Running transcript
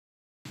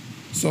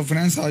So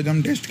friends, आज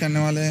हम test करने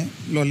वाले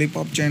हैं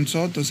लॉलीपॉप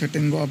चेनसॉ। तो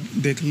सेटिंग को आप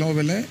देख लो।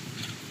 पहले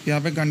यहाँ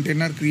पे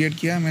कंटेनर क्रिएट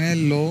किया है मैंने,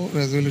 लो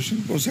रेजोल्यूशन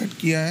को सेट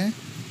किया है।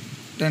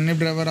 टर्निप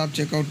ड्राइवर आप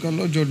चेकआउट कर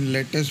लो, जो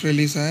लेटेस्ट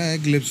रिलीज़ आया है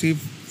ग्लिब्सी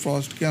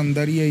फर्स्ट के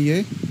अंदर ही है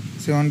ये,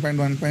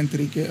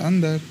 7.1.3 के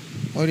अंदर।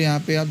 और यहाँ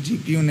पे आप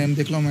GPU नेम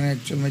देख लो, मैंने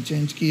एक्चुअल में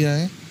चेंज किया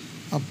है,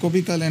 आपको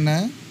भी कर लेना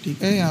है,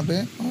 ठीक है। यहाँ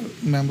पे और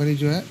मेमोरी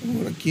जो है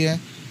वो रखी है।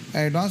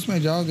 एडवांस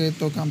में जाओगे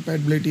तो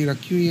कंपैटिबिलिटी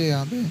रखी हुई है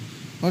यहाँ पे।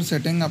 और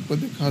सेटिंग आपको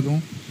दिखा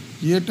दूँ,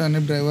 ये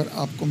टर्निप ड्राइवर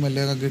आपको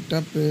मिलेगा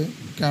गिटहब पे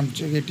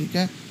कैप्चर के, ठीक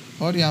है।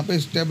 और यहाँ पे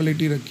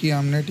स्टेबिलिटी रखी है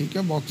हमने, ठीक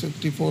है, बॉक्स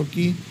 64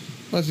 की।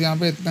 बस यहाँ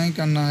पे इतना ही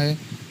करना है।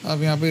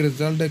 अब यहाँ पे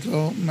रिज़ल्ट देख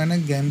लो, मैंने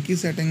गेम की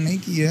सेटिंग नहीं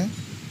की है,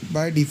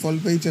 बाय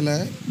डिफ़ॉल्ट पे ही चला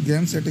है।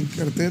 गेम सेटिंग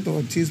करते तो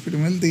अच्छी स्पीड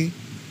मिलती।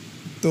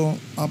 तो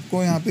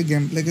आपको यहाँ पे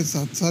गेम प्ले के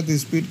साथ साथ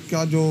स्पीड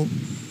का जो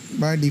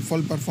बाय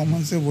डिफ़ॉल्ट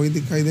परफॉर्मेंस है वही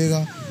दिखाई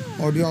देगा।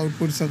 ऑडियो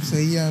आउटपुट सब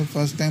सही है,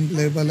 फर्स्ट टाइम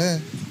प्लेबल है।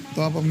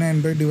 तो आप अपने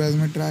एंड्रॉयड डिवाइस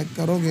में ट्रैक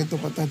करोगे तो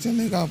पता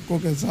चलेगा आपको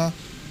कैसा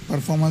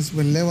परफॉर्मेंस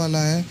मिलने वाला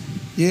है।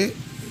 ये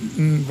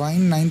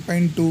वाइन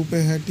 9.2 पे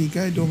है, ठीक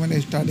है, जो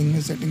मैंने स्टार्टिंग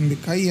में सेटिंग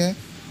दिखाई है।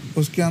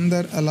 उसके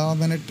अंदर अलावा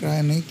मैंने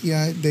ट्राई नहीं किया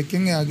है,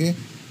 देखेंगे आगे।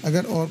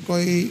 अगर और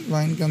कोई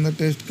वाइन के अंदर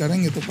टेस्ट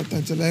करेंगे तो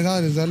पता चलेगा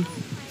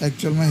रिज़ल्ट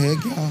एक्चुअल में है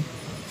क्या।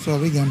 सो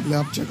अभी गेम प्ले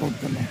आप चेकआउट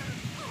कर लो।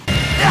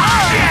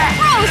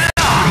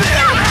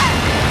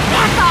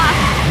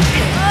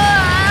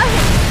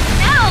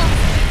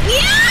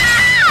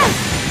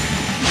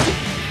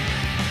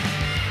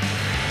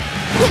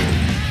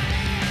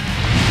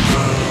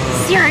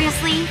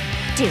 Seriously?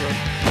 Dude.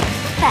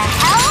 The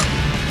hell?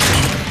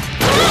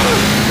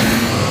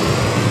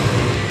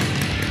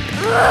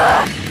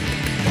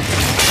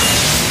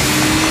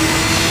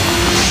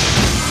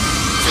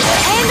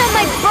 And on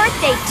my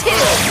birthday,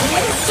 too!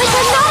 Like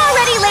I'm not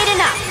already late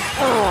enough!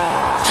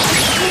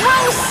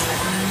 Gross!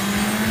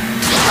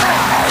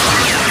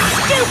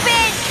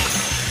 Stupid!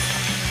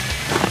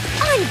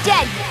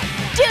 Undead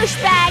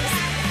douchebags!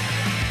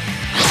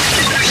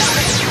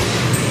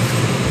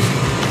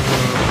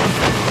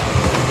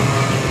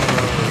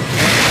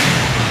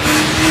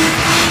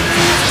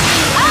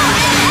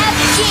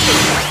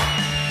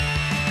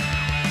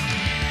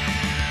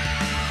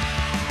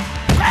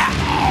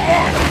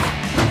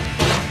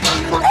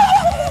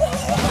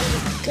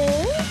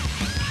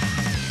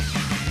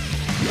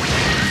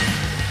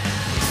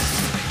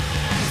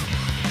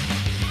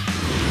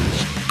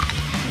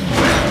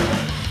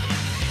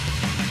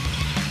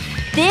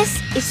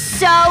 This is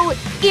so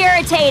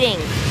irritating!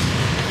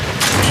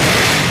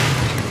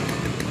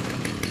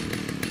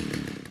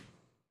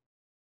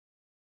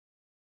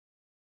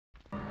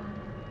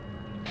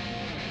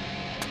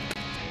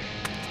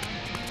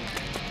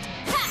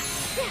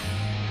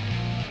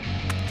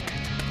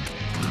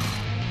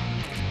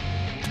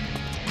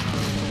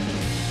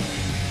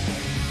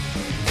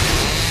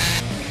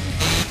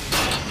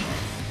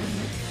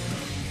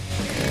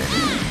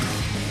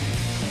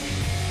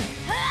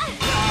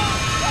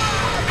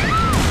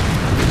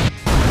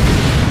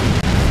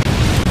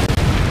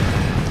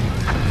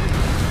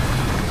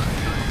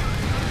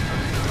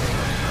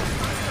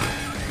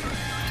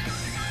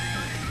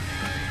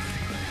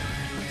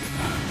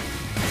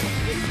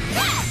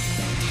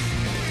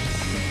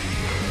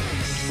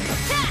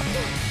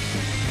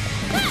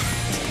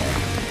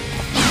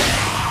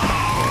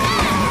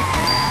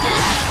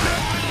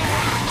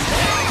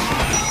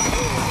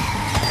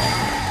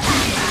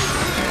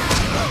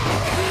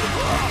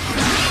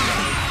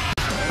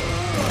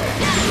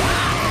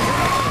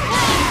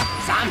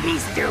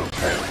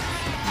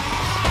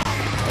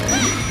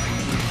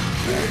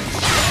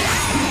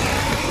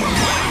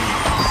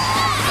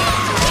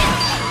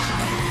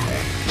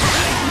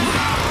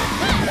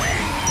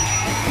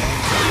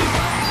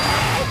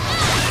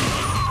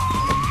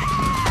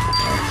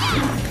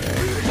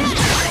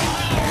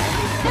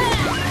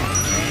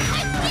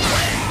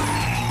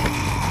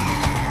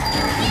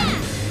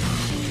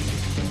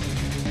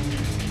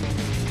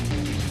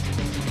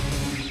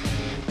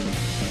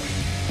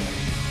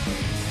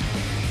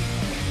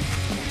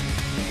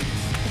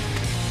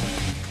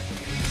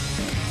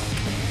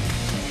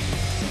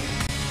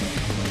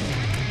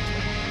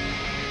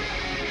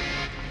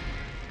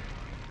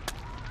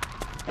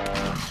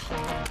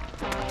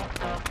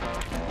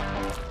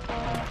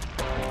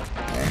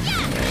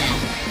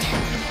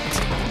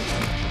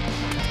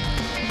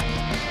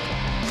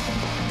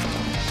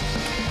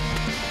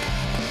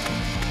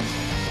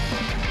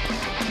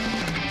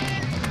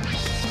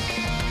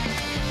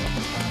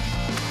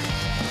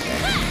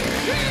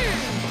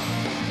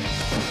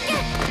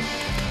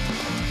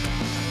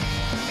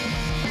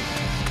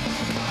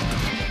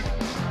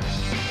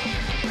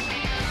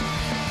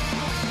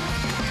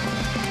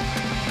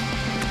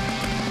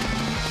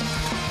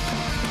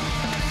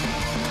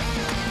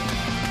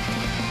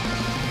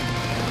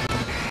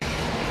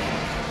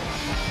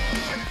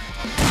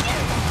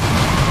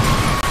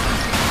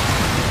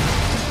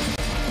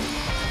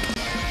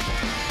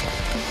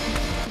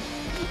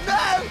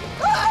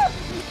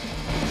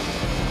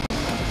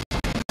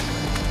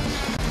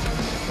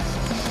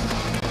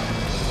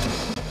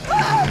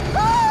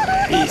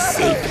 Be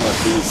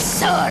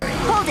sorry.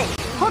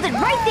 Hold it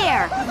right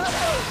there!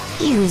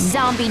 You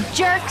zombie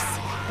jerks!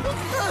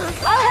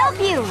 I'll help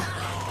you!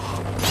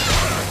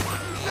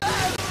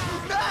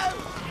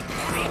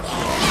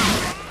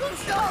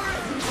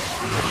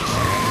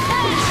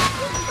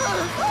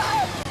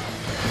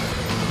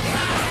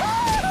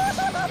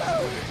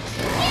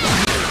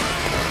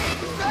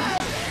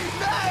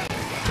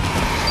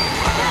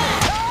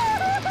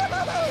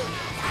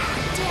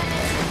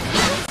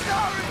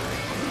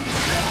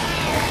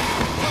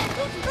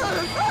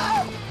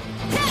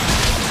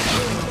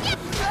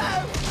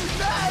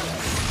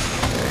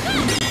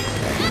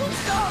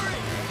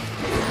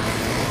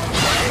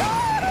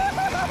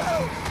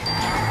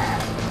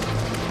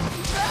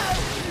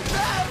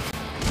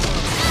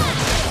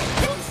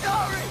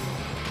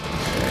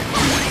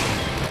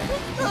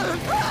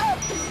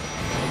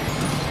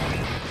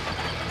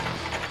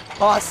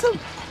 Awesome!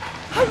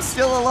 I'm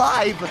still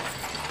alive!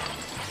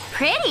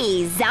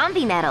 Pretty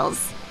zombie medals.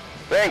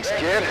 Thanks,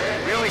 kid.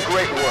 Really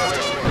great work.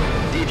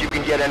 See if you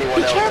can get anyone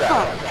Be else careful.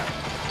 out.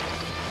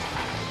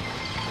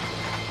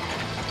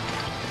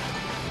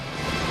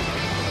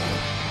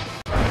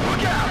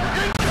 Look out!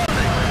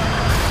 Incoming!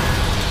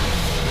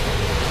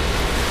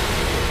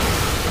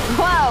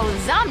 Whoa,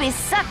 zombies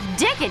suck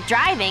dick at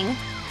driving.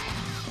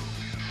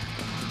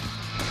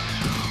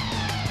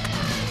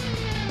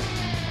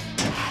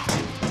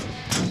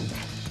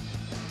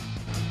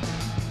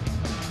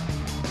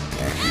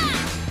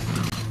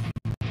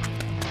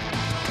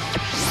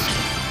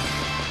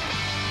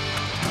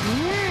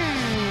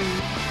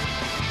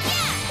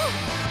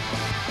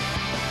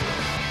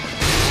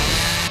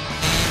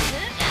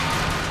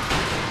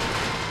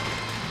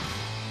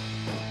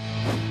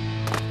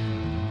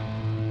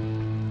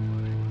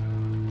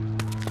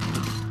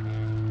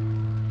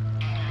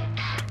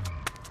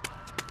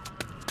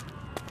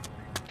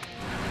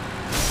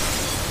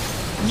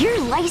 Your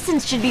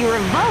license should be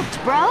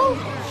revoked, bro!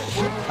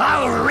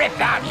 I'll rip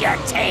out your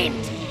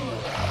taint!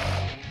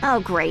 Oh,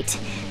 great.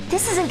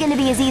 This isn't gonna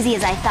be as easy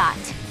as I thought.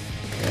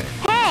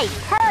 Hey,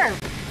 perv!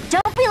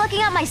 Don't be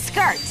looking at my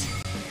skirt!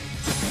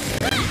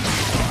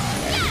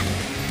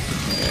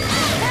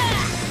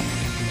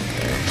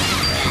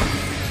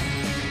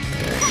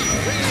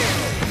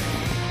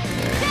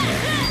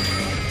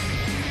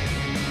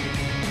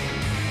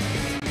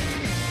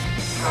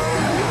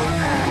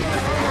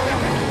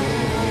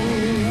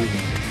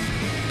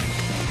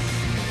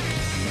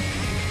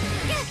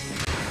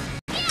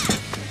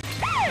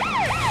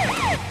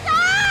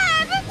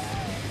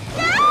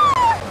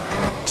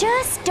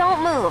 Just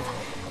don't move.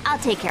 I'll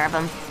take care of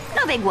him.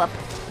 No big whoop.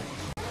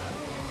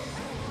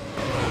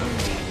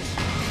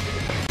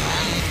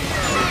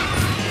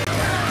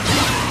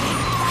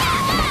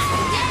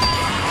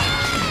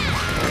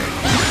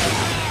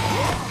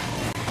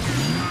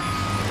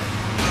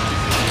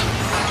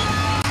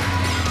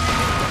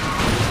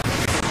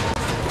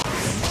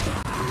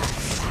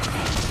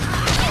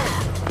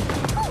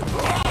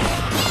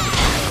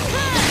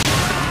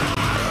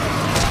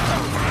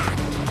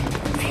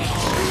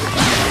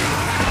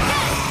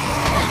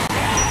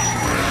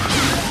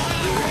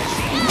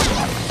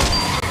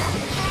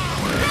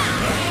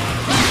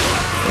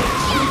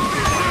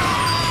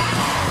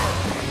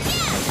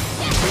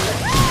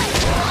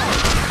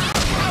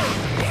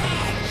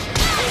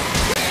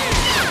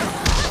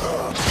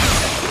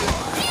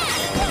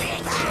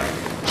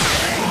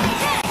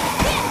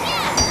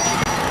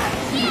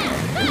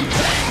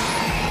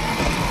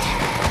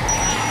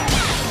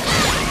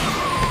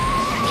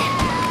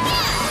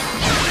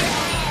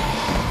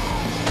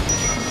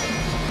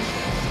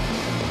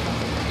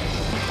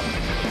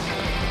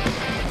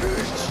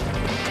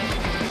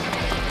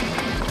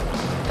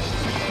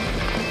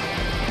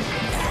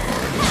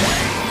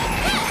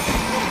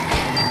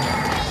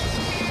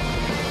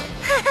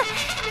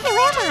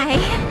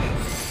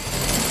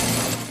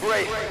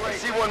 Great. I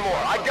see one more.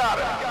 I got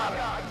it.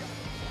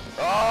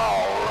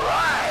 All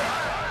right.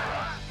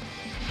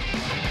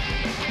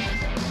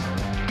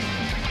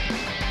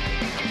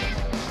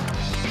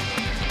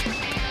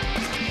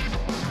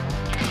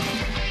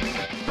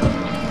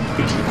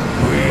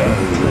 We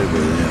gotta deliver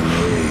them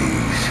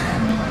eggs.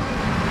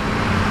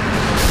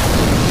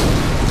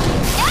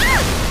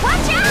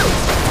 Watch out!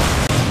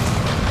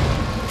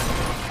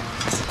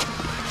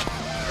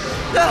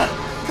 Ah,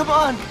 come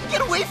on,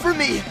 get away from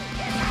me!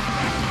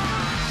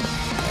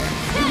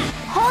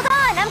 Hold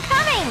on, I'm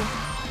coming!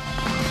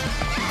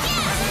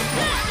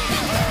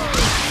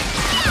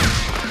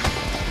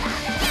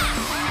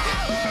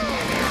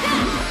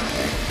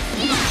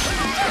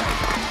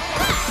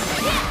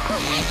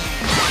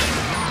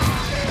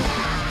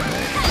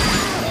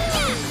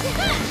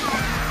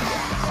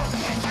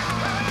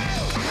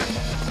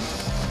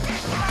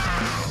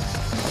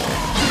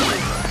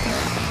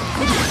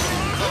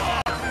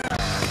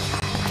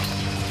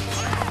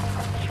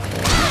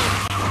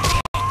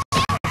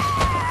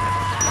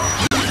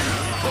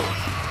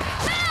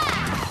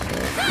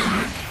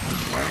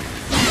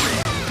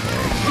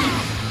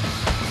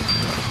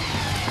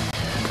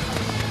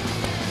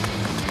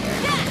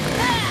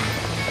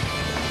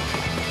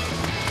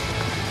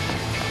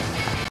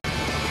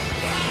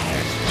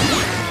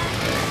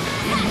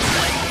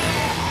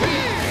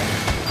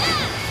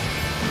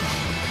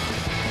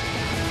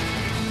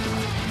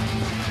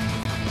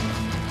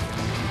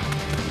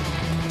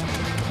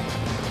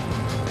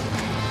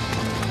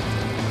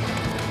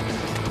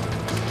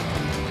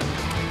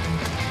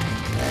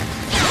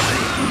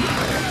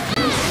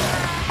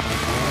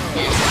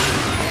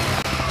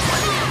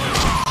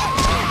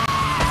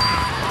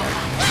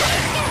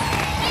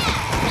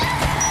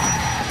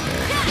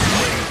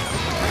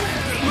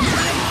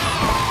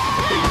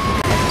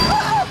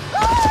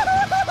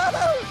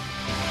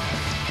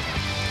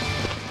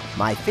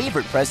 My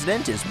favorite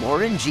president is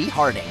Warren G.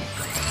 Harding.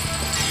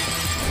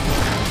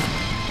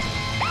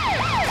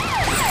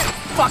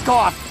 Fuck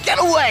off! Get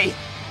away!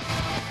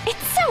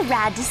 It's so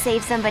rad to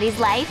save somebody's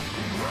life.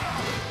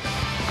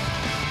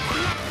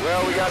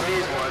 Well, we got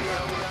these ones,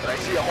 but I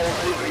see a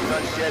whole group of these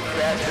undead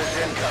bastards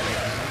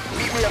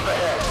incoming. Meet me up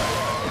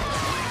ahead.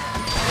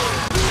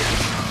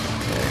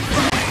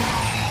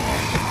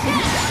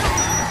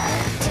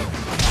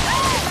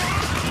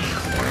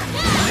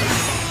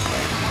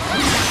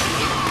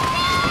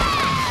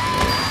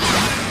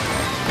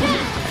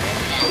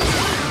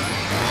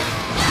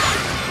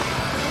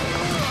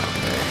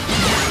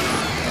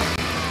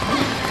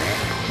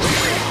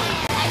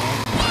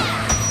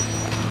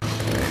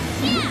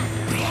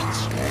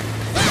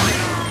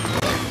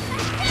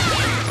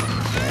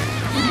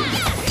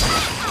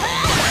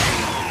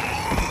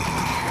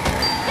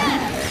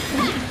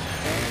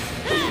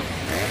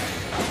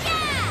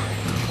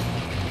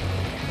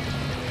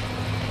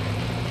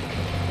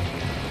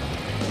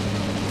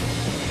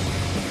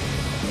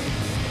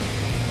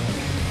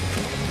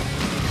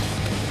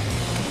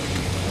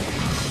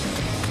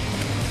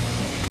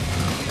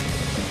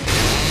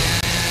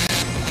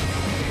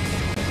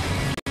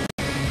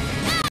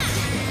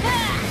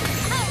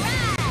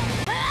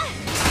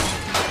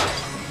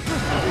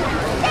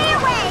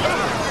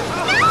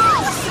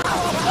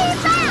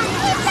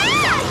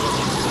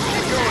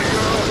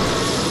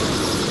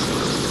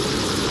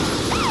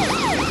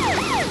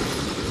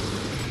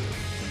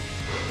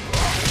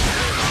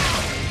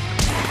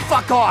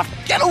 Fuck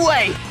off! Get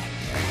away!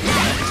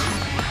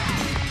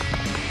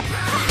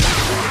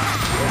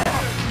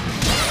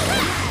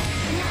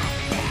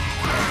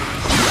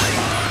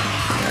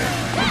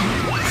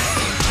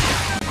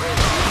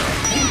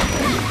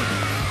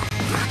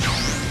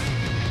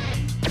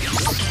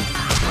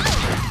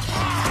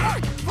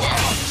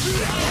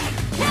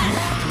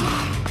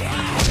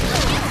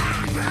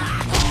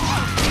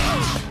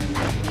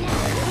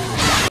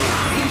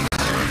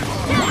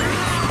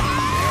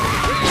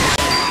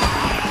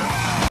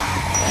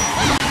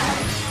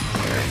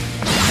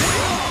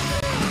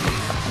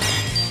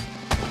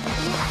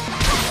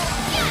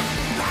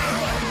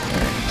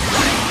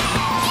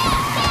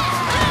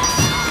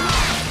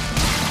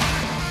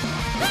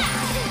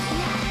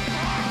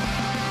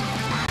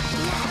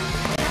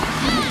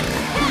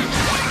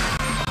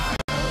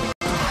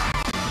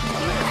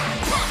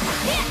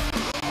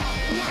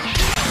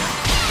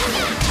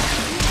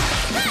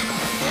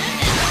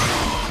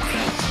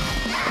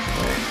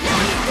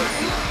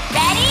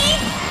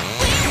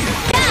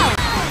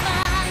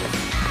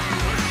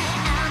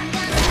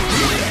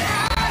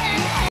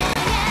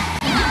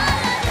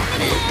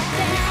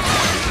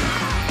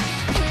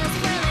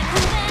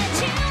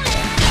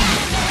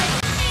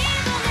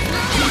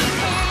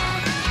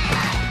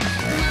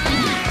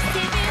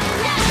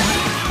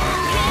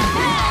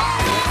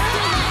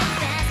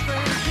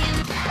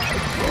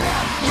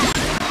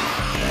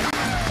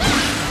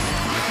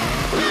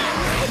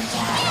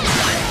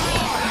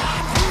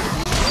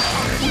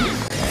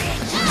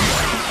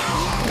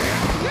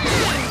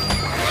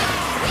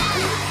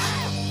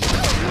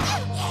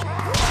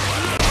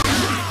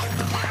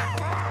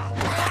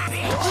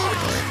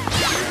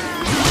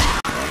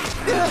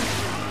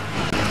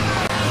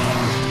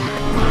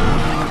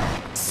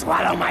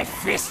 Swallow my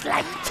fist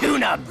like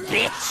tuna,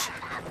 bitch!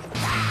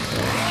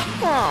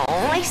 Oh,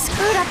 I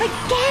screwed up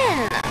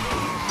again.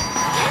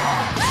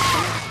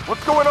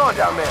 What's going on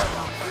down there?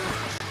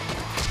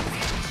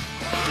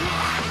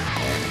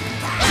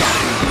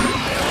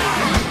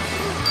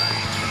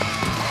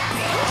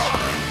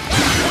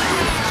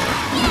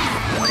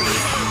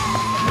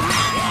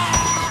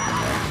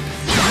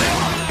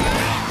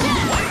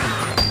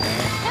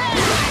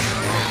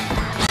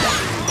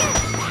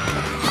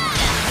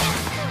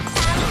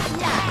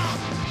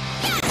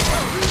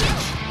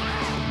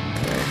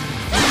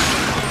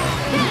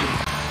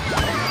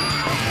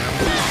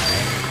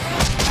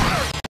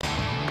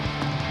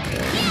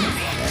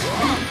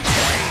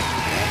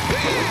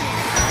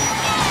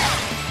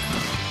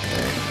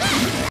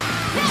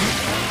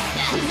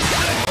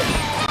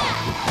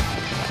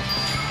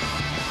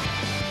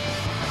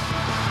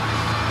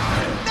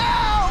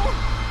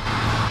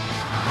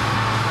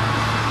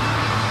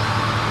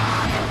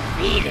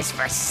 Feed is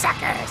for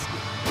suckers.